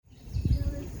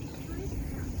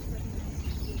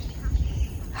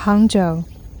Hangzhou,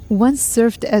 once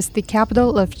served as the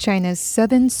capital of China's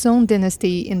southern Song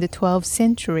dynasty in the 12th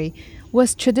century,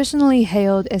 was traditionally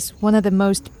hailed as one of the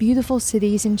most beautiful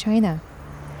cities in China.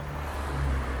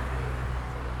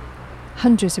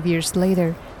 Hundreds of years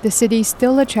later, the city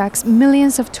still attracts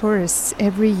millions of tourists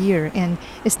every year and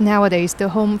is nowadays the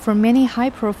home for many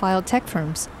high-profile tech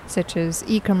firms, such as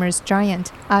e-commerce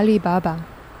giant Alibaba.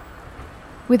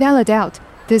 Without a doubt,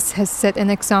 this has set an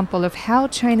example of how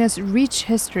China's rich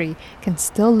history can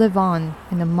still live on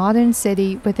in a modern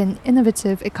city with an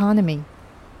innovative economy.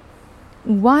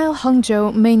 While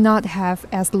Hangzhou may not have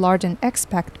as large an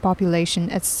expat population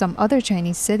as some other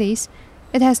Chinese cities,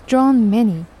 it has drawn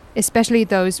many, especially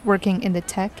those working in the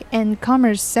tech and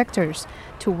commerce sectors,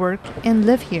 to work and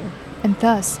live here, and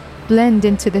thus blend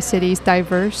into the city's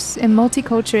diverse and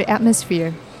multicultural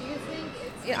atmosphere.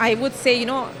 I would say,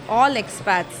 all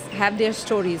expats have their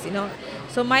stories,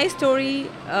 So my story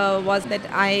was that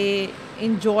I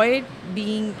enjoyed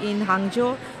being in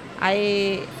Hangzhou.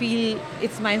 I feel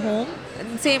it's my home.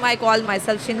 Same, I call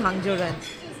myself Xin Hangzhou Ren.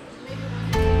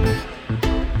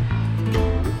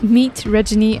 Meet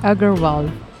Rajni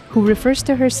Aggarwal, who refers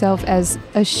to herself as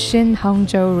a Xin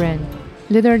Hangzhou Ren,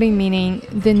 literally meaning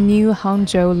the new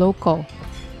Hangzhou local.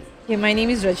 Yeah, my name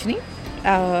is Rajni.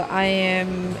 I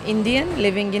am Indian,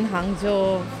 living in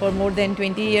Hangzhou for more than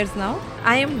 20 years now.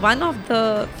 I am one of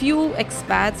the few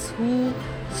expats who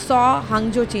saw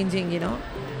Hangzhou changing,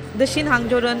 The Xin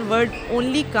Hangzhou Ren word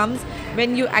only comes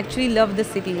when you actually love the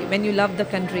city, when you love the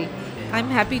country. I'm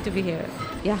happy to be here.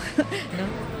 Yeah.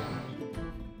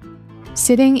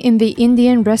 Sitting in the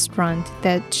Indian restaurant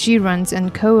that she runs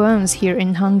and co-owns here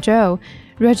in Hangzhou,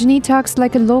 Rajni talks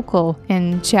like a local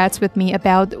and chats with me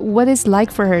about what it's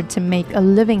like for her to make a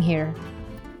living here.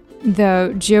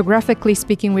 Though geographically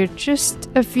speaking, we're just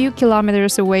a few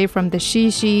kilometers away from the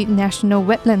Xixi National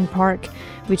Wetland Park,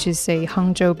 which is a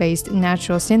Hangzhou-based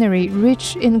natural scenery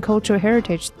rich in cultural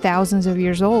heritage thousands of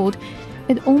years old,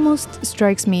 it almost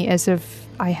strikes me as if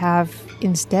I have,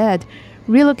 instead,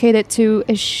 relocated to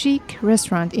a chic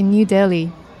restaurant in New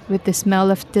Delhi with the smell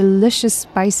of delicious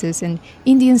spices and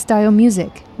Indian-style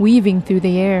music weaving through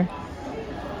the air.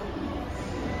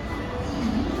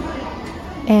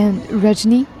 And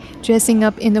Rajni, dressing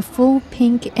up in a full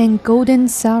pink and golden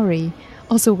sari,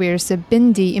 also wears a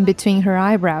bindi in between her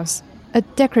eyebrows, a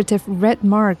decorative red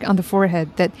mark on the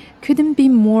forehead that couldn't be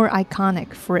more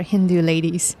iconic for Hindu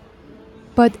ladies.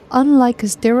 But unlike a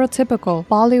stereotypical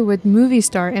Bollywood movie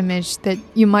star image that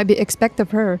you might expect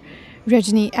of her,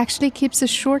 Rajni actually keeps a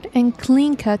short and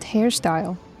clean-cut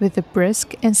hairstyle with a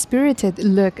brisk and spirited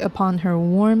look upon her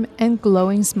warm and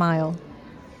glowing smile.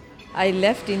 I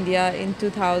left India in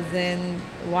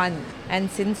 2001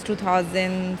 and since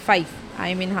 2005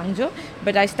 I'm in Hangzhou,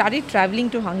 but I started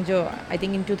traveling to Hangzhou I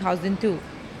think in 2002.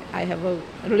 I have a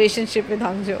relationship with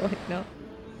Hangzhou,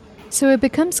 So it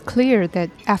becomes clear that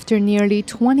after nearly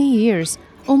 20 years,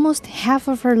 almost half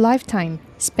of her lifetime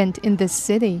spent in this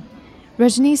city,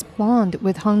 Rajni's bond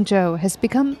with Hangzhou has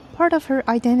become part of her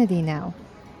identity now.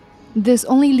 This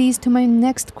only leads to my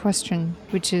next question,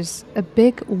 which is a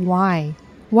big why.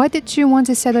 Why did she want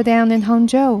to settle down in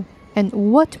Hangzhou? And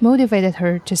what motivated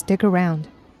her to stick around?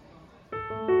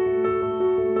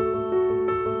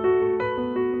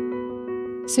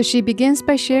 So she begins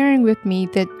by sharing with me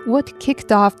that what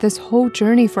kicked off this whole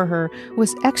journey for her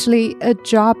was actually a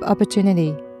job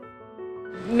opportunity.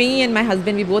 Me and my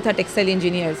husband, we both are textile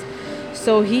engineers.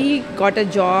 So he got a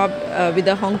job with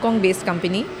a Hong Kong-based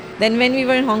company. Then when we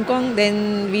were in Hong Kong,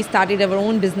 then we started our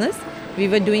own business. We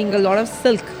were doing a lot of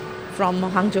silk from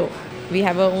Hangzhou. We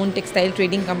have our own textile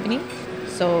trading company.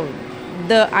 So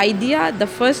the idea, the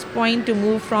first point to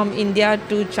move from India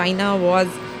to China was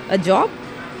a job.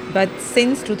 But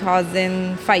since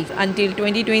 2005 until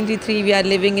 2023, we are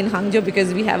living in Hangzhou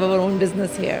because we have our own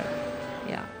business here.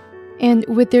 Yeah. And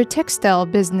with their textile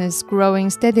business growing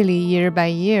steadily year by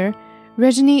year,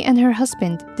 Rajni and her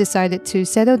husband decided to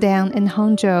settle down in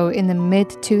Hangzhou in the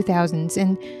mid-2000s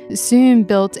and soon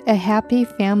built a happy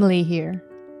family here.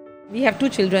 We have 2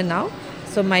 children now.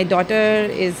 So my daughter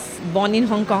is born in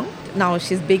Hong Kong. Now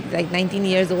she's big, like 19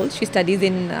 years old. She studies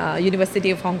in University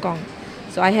of Hong Kong.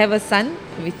 So I have a son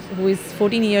who is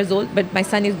 14 years old, but my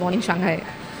son is born in Shanghai.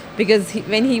 Because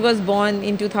when he was born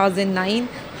in 2009,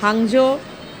 Hangzhou,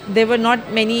 there were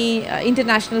not many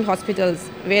international hospitals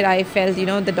where I felt,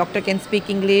 the doctor can speak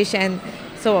English. And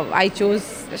so I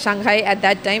chose Shanghai at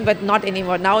that time, but not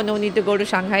anymore. Now no need to go to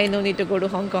Shanghai, no need to go to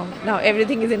Hong Kong. Now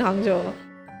everything is in Hangzhou.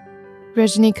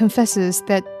 Rajni confesses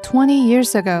that 20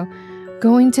 years ago,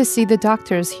 going to see the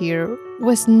doctors here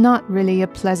was not really a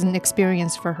pleasant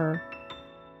experience for her.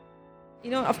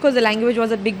 Of course, the language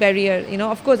was a big barrier.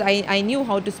 Of course, I knew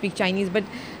how to speak Chinese, but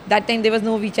that time there was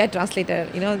no WeChat translator.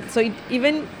 So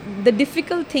even the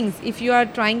difficult things, if you are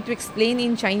trying to explain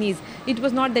in Chinese, it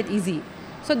was not that easy.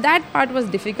 So that part was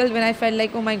difficult when I felt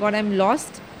like, oh my God, I'm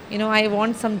lost. I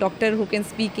want some doctor who can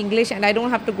speak English, and I don't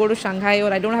have to go to Shanghai,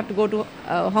 or I don't have to go to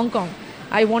Hong Kong.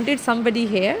 I wanted somebody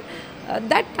here.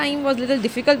 That time was a little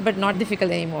difficult, but not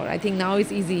difficult anymore. I think now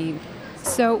it's easy.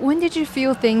 So when did you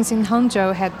feel things in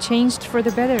Hangzhou had changed for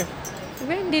the better?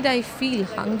 When did I feel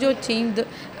Hangzhou changed?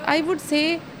 I would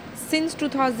say since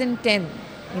 2010,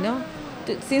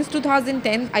 since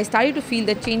 2010, I started to feel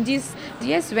the changes.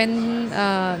 Yes, when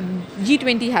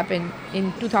G20 happened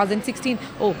in 2016.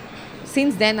 Oh,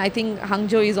 since then, I think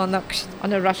Hangzhou is on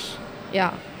a rush.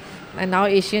 Yeah. And now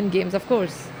Asian Games, of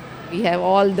course. We have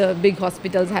all the big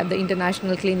hospitals, have the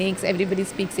international clinics, everybody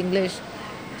speaks English.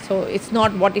 So it's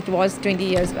not what it was 20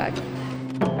 years back.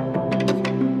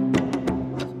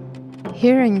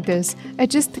 Hearing this, I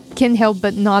just can't help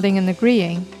but nodding and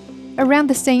agreeing. Around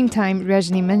the same time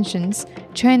Rajni mentions,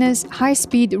 China's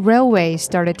high-speed railway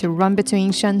started to run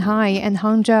between Shanghai and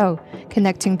Hangzhou,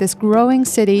 connecting this growing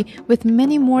city with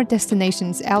many more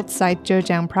destinations outside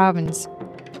Zhejiang province.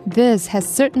 This has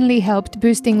certainly helped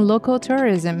boosting local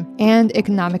tourism and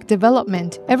economic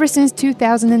development ever since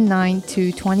 2009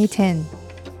 to 2010.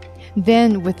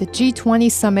 Then, with the G20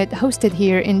 summit hosted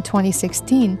here in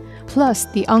 2016, plus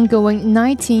the ongoing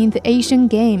 19th Asian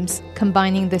Games,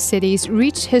 combining the city's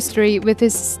rich history with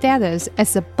its status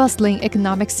as a bustling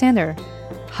economic center,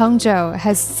 Hangzhou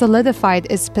has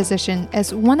solidified its position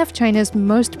as one of China's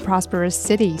most prosperous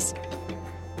cities.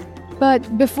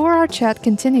 But before our chat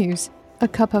continues, a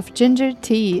cup of ginger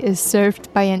tea is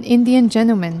served by an Indian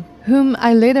gentleman, whom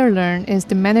I later learn is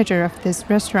the manager of this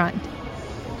restaurant.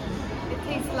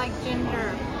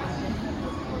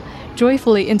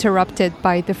 Joyfully interrupted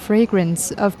by the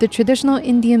fragrance of the traditional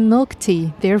Indian milk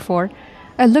tea, therefore,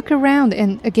 I look around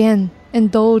and again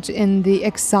indulge in the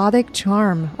exotic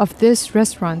charm of this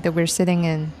restaurant that we're sitting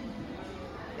in.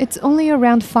 It's only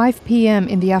around 5 p.m.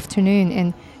 in the afternoon,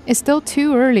 and it's still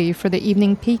too early for the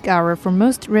evening peak hour for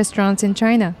most restaurants in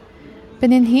China.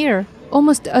 But in here,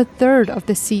 almost a third of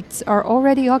the seats are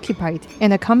already occupied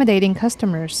and accommodating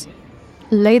customers.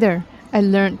 Later, I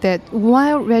learned that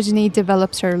while Rajni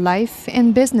develops her life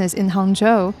and business in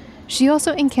Hangzhou, she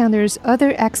also encounters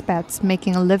other expats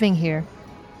making a living here.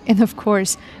 And of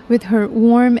course, with her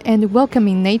warm and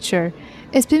welcoming nature,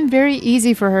 it's been very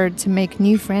easy for her to make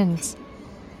new friends.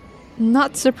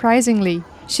 Not surprisingly,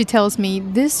 she tells me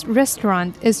this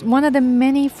restaurant is one of the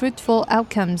many fruitful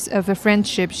outcomes of a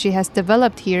friendship she has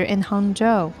developed here in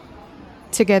Hangzhou.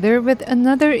 Together with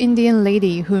another Indian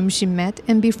lady whom she met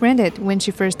and befriended when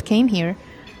she first came here,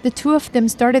 the two of them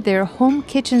started their home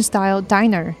kitchen-style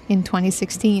diner in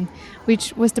 2016,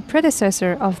 which was the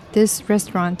predecessor of this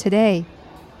restaurant today.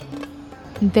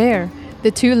 There,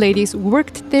 the two ladies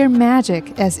worked their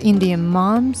magic as Indian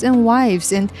moms and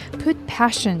wives and put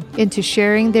passion into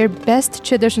sharing their best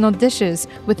traditional dishes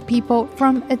with people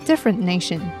from a different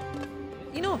nation.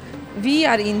 We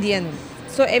are Indian.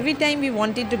 So every time we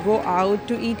wanted to go out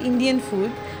to eat Indian food,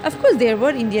 of course there were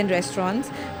Indian restaurants,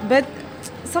 but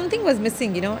something was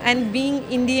missing, And being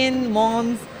Indian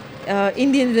moms,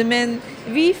 Indian women,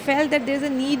 we felt that there's a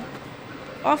need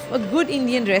of a good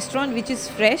Indian restaurant which is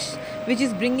fresh, which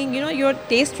is bringing, your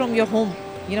taste from your home,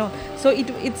 So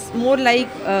it's more like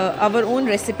our own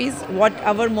recipes, what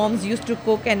our moms used to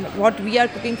cook and what we are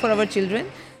cooking for our children.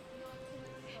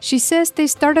 She says they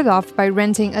started off by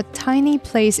renting a tiny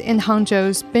place in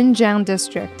Hangzhou's Binjiang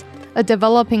district, a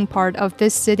developing part of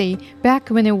this city back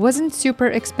when it wasn't super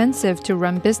expensive to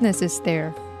run businesses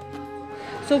there.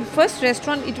 So first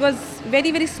restaurant, it was very,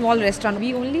 very small restaurant.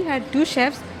 We only had 2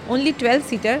 chefs, only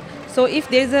 12-seater. So if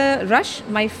there's a rush,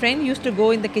 my friend used to go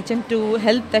in the kitchen to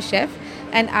help the chef,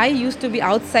 and I used to be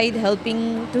outside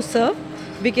helping to serve,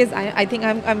 because I think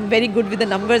I'm very good with the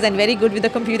numbers and very good with the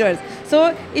computers.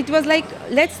 So it was like,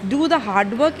 let's do the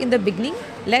hard work in the beginning.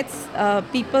 Let's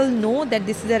people know that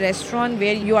this is a restaurant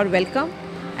where you are welcome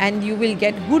and you will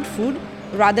get good food,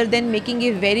 rather than making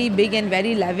it very big and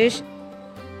very lavish.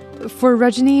 For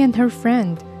Rajni and her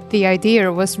friend, the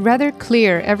idea was rather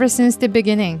clear ever since the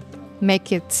beginning.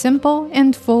 Make it simple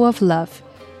and full of love.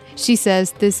 She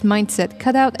says this mindset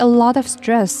cut out a lot of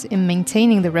stress in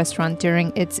maintaining the restaurant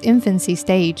during its infancy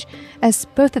stage, as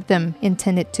both of them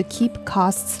intended to keep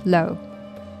costs low.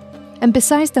 And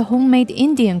besides the homemade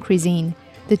Indian cuisine,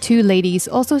 the two ladies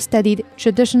also studied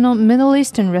traditional Middle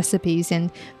Eastern recipes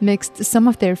and mixed some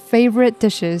of their favorite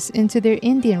dishes into their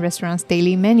Indian restaurant's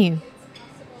daily menu.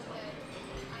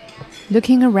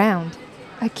 Looking around,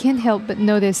 I can't help but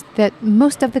notice that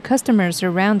most of the customers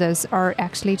around us are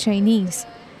actually Chinese.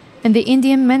 And the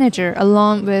Indian manager,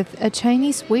 along with a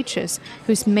Chinese waitress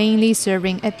who's mainly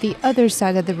serving at the other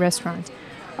side of the restaurant,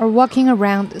 are walking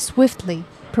around swiftly,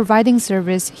 providing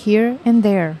service here and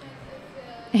there.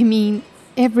 I mean,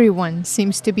 everyone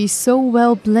seems to be so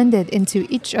well blended into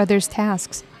each other's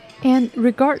tasks. And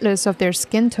regardless of their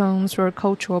skin tones or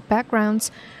cultural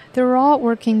backgrounds, they're all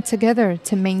working together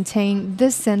to maintain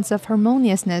this sense of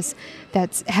harmoniousness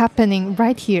that's happening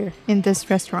right here in this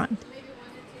restaurant.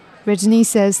 Rajni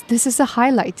says this is a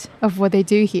highlight of what they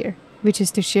do here, which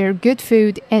is to share good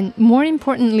food and, more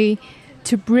importantly,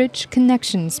 to bridge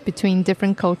connections between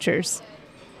different cultures.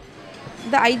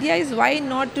 The idea is why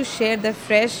not to share the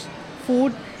fresh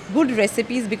food, good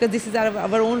recipes, because this is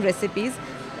our own recipes,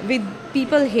 with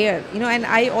people here, and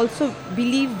I also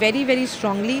believe very, very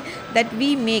strongly that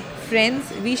we make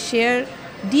friends, we share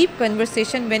deep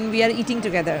conversation when we are eating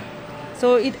together.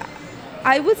 So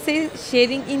I would say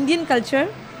sharing Indian culture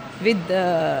with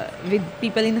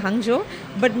people in Hangzhou,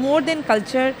 but more than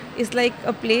culture is like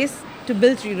a place to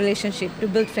build relationship, to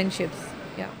build friendships.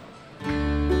 Yeah.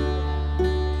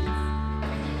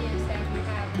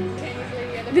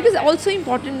 Because also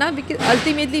important now, because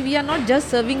ultimately we are not just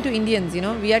serving to Indians,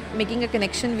 we are making a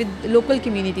connection with the local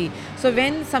community. So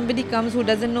when somebody comes who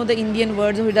doesn't know the Indian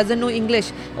words or who doesn't know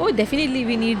English, definitely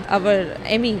we need our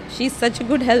Amy. She's such a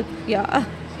good help. Yeah.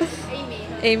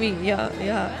 Amy,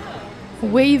 yeah.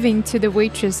 Waving to the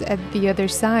waitress at the other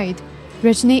side,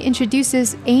 Rajni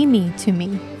introduces Amy to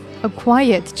me, a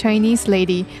quiet Chinese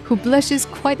lady who blushes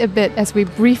quite a bit as we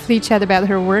briefly chat about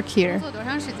her work here.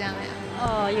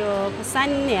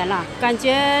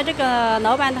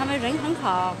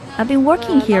 I've been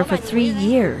working here for 3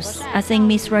 years. I think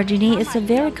Miss Rajni is a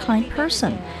very kind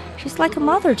person. She's like a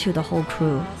mother to the whole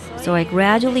crew. So I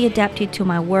gradually adapted to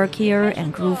my work here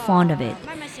and grew fond of it.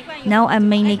 Now I'm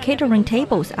mainly catering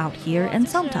tables out here and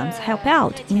sometimes help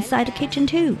out inside the kitchen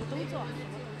too.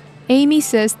 Amy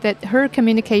says that her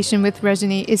communication with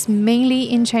Rajni is mainly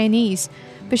in Chinese,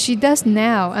 but she does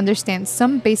now understand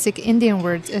some basic Indian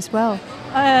words as well.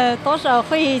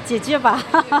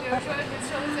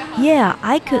 Yeah,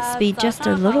 I could speak just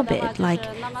a little bit, like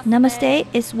Namaste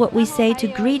is what we say to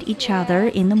greet each other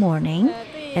in the morning.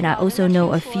 And I also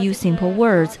know a few simple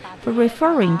words for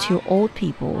referring to old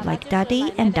people like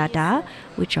Daddy and Dada,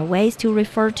 which are ways to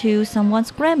refer to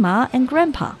someone's grandma and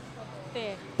grandpa.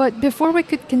 But before we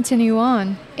could continue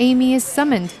on, Amy is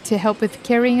summoned to help with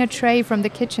carrying a tray from the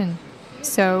kitchen.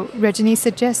 So Rajni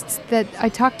suggests that I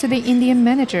talk to the Indian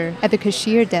manager at the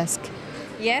cashier desk.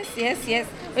 Yes.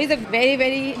 He's a very,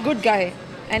 very good guy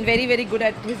and very, very good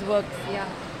at his work. Yeah.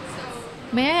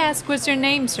 May I ask, what's your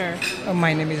name, sir?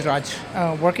 My name is Raj.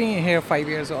 Working here 5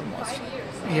 years almost.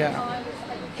 Yeah.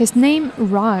 His name,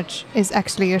 Raj, is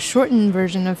actually a shortened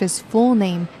version of his full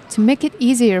name to make it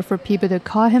easier for people to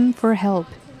call him for help.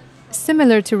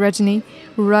 Similar to Rajni,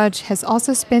 Raj has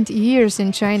also spent years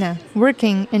in China,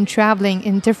 working and traveling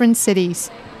in different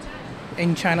cities.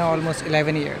 In China, almost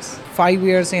 11 years. 5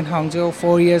 years in Hangzhou,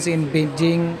 4 years in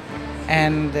Beijing,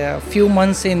 and a few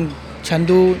months in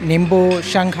Chengdu, Ningbo,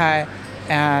 Shanghai,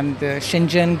 and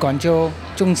Shenzhen, Guangzhou,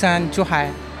 Zhongshan,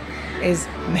 Zhuhai, is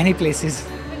many places.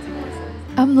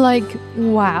 I'm like,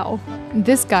 wow,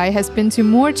 this guy has been to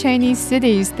more Chinese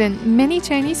cities than many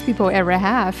Chinese people ever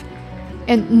have.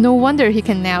 And no wonder he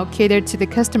can now cater to the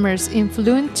customers in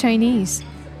fluent Chinese.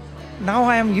 Now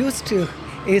I am used to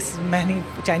is many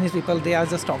Chinese people, they are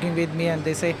just talking with me and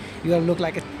they say, you look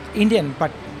like an Indian,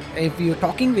 but if you're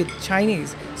talking with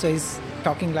Chinese, so it's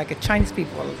talking like a Chinese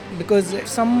people, because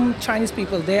some Chinese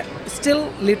people, they're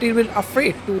still little bit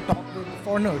afraid to talk with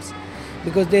foreigners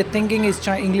because they're thinking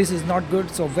English is not good.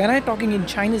 So when I'm talking in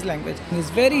Chinese language, it's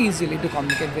very easily to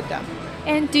communicate with them.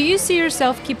 And do you see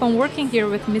yourself keep on working here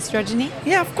with Miss Rajni?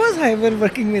 Yeah, of course I will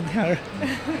working with her.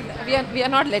 We are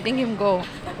not letting him go.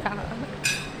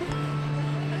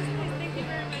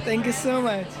 Thank you so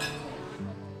much.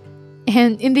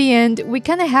 And in the end, we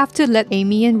kind of have to let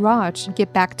Amy and Raj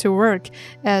get back to work,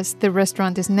 as the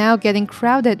restaurant is now getting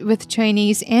crowded with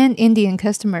Chinese and Indian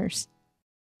customers.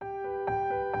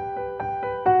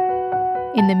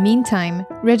 In the meantime,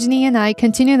 Rajni and I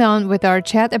continued on with our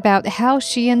chat about how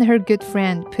she and her good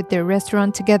friend put their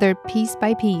restaurant together piece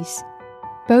by piece.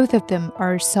 Both of them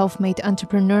are self-made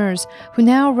entrepreneurs who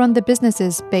now run the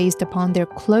businesses based upon their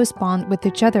close bond with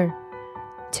each other.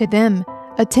 To them,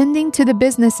 attending to the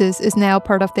businesses is now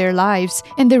part of their lives,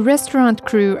 and the restaurant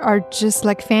crew are just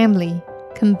like family,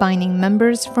 combining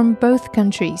members from both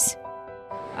countries.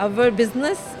 Our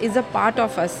business is a part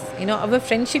of us. Our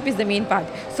friendship is the main part.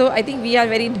 So I think we are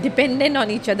very dependent on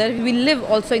each other. We live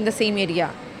also in the same area.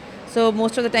 So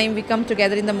most of the time we come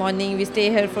together in the morning, we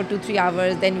stay here for 2-3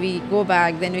 hours, then we go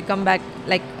back, then we come back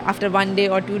like after 1 day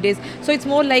or 2 days. So it's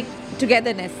more like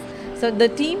togetherness. So the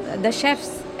team, the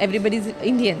chefs, everybody's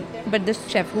Indian, but the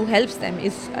chef who helps them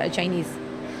is Chinese.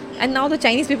 And now the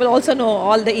Chinese people also know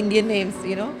all the Indian names.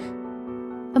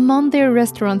 Among their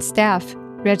restaurant staff,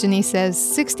 Rajni says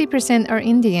 60% are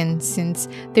Indian, since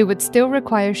they would still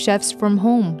require chefs from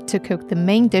home to cook the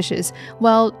main dishes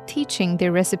while teaching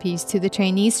their recipes to the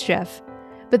Chinese chef.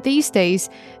 But these days,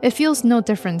 it feels no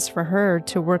difference for her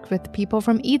to work with people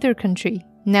from either country,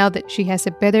 now that she has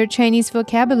a better Chinese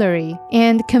vocabulary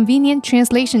and convenient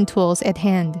translation tools at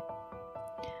hand.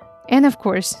 And of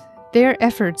course, their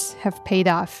efforts have paid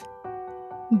off.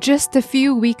 Just a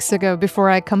few weeks ago, before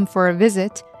I come for a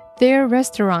visit, their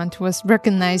restaurant was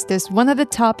recognized as one of the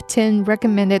top 10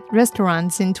 recommended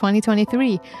restaurants in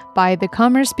 2023 by the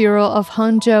Commerce Bureau of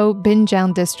Hangzhou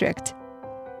Binjiang District.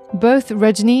 Both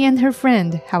Rajni and her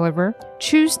friend, however,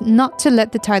 choose not to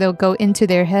let the title go into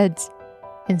their heads.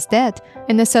 Instead,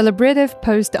 in a celebrative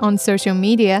post on social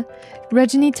media,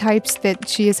 Rajni types that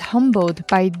she is humbled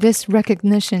by this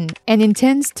recognition and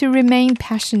intends to remain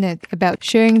passionate about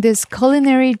sharing this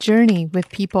culinary journey with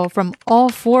people from all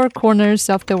four corners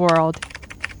of the world.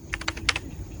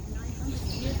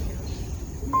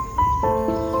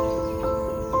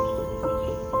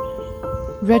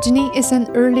 Rajni is an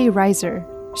early riser.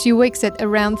 She wakes at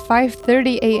around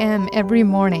 5:30 a.m. every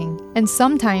morning and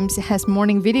sometimes has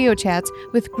morning video chats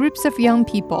with groups of young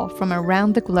people from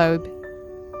around the globe.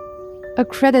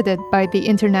 Accredited by the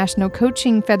International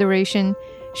Coaching Federation,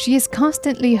 she is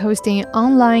constantly hosting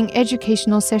online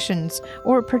educational sessions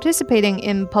or participating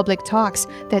in public talks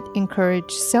that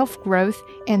encourage self-growth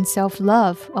and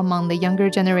self-love among the younger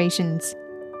generations.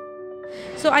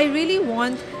 So I really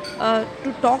want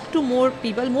to talk to more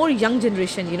people, more young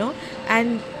generation,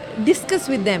 and discuss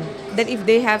with them that if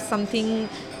they have something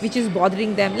which is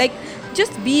bothering them, like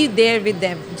just be there with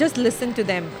them, just listen to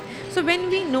them. So when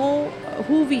we know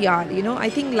who we are, I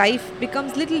think life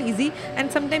becomes little easy,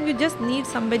 and sometimes you just need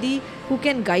somebody who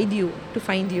can guide you to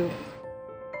find you.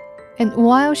 And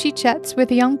while she chats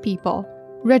with young people,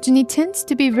 Rajni tends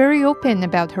to be very open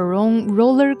about her own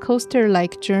roller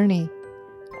coaster-like journey.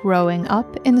 Growing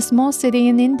up in a small city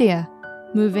in India,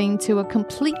 moving to a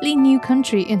completely new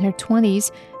country in her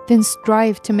 20s, then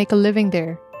strive to make a living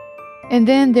there. And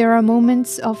then there are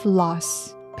moments of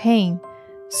loss, pain,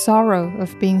 sorrow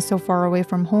of being so far away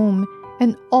from home,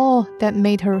 and all that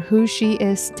made her who she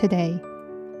is today.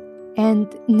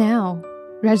 And now,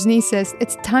 Rajni says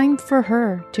it's time for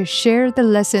her to share the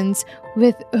lessons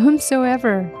with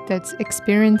whomsoever that's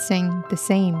experiencing the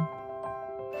same.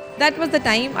 That was the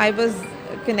time I was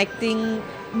connecting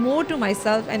more to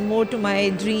myself and more to my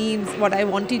dreams, what I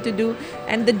wanted to do,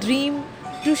 and the dream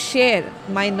to share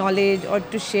my knowledge or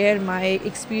to share my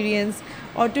experience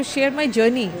or to share my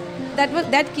journey.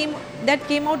 That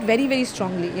came out very, very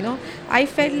strongly. I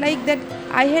felt like that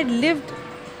I had lived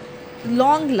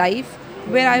long life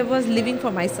where I was living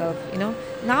for myself.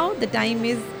 Now the time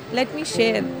is, let me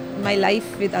share my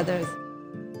life with others.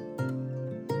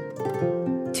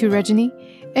 To Rajni,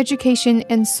 education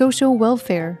and social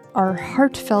welfare are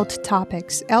heartfelt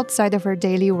topics outside of her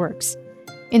daily works.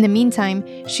 In the meantime,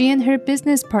 she and her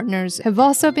business partners have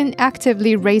also been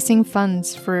actively raising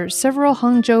funds for several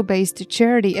Hangzhou-based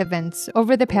charity events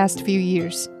over the past few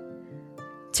years.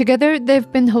 Together,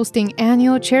 they've been hosting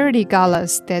annual charity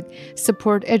galas that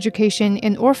support education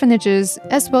in orphanages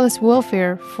as well as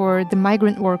welfare for the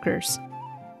migrant workers.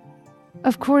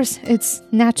 Of course, it's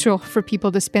natural for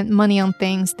people to spend money on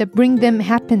things that bring them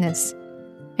happiness.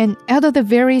 And out of the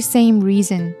very same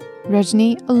reason,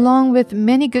 Rajni, along with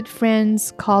many good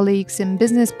friends, colleagues, and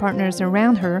business partners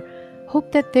around her,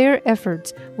 hope that their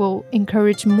efforts will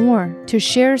encourage more to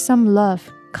share some love,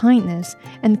 kindness,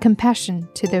 and compassion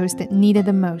to those that need it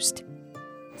the most.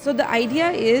 So the idea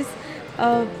is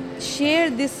share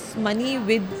this money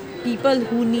with people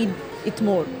who need it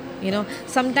more.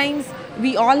 Sometimes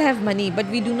we all have money, but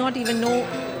we do not even know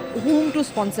whom to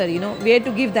sponsor, where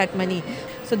to give that money.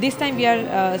 So this time we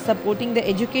are supporting the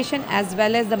education as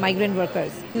well as the migrant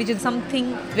workers, which is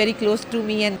something very close to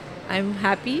me, and I'm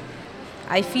happy.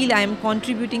 I feel I am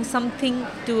contributing something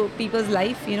to people's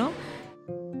life,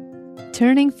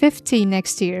 Turning 50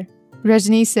 next year,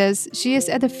 Rajni says she is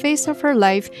at a phase of her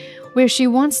life where she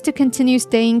wants to continue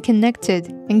staying connected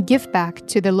and give back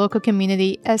to the local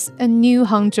community as a new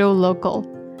Hangzhou local.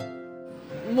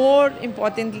 More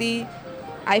importantly,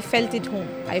 I felt it home.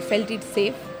 I felt it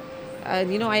safe.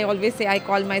 I always say I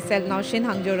call myself now Xin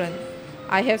Hangzhou Ren.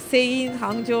 I have stayed in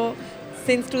Hangzhou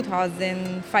since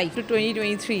 2005 to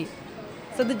 2023.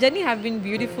 So the journey has been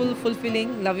beautiful,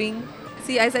 fulfilling, loving.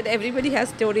 See, I said everybody has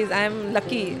stories. I am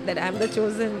lucky that I am the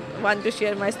chosen one to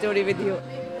share my story with you.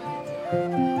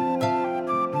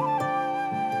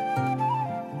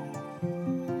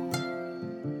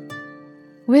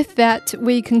 With that,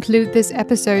 we conclude this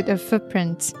episode of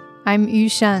Footprints. I'm Yu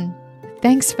Shan.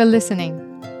 Thanks for listening.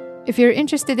 If you're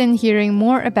interested in hearing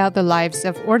more about the lives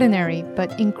of ordinary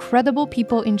but incredible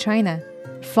people in China,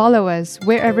 follow us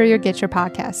wherever you get your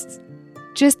podcasts.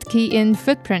 Just key in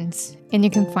Footprints, and you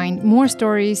can find more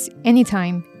stories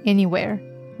anytime, anywhere.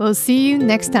 We'll see you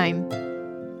next time.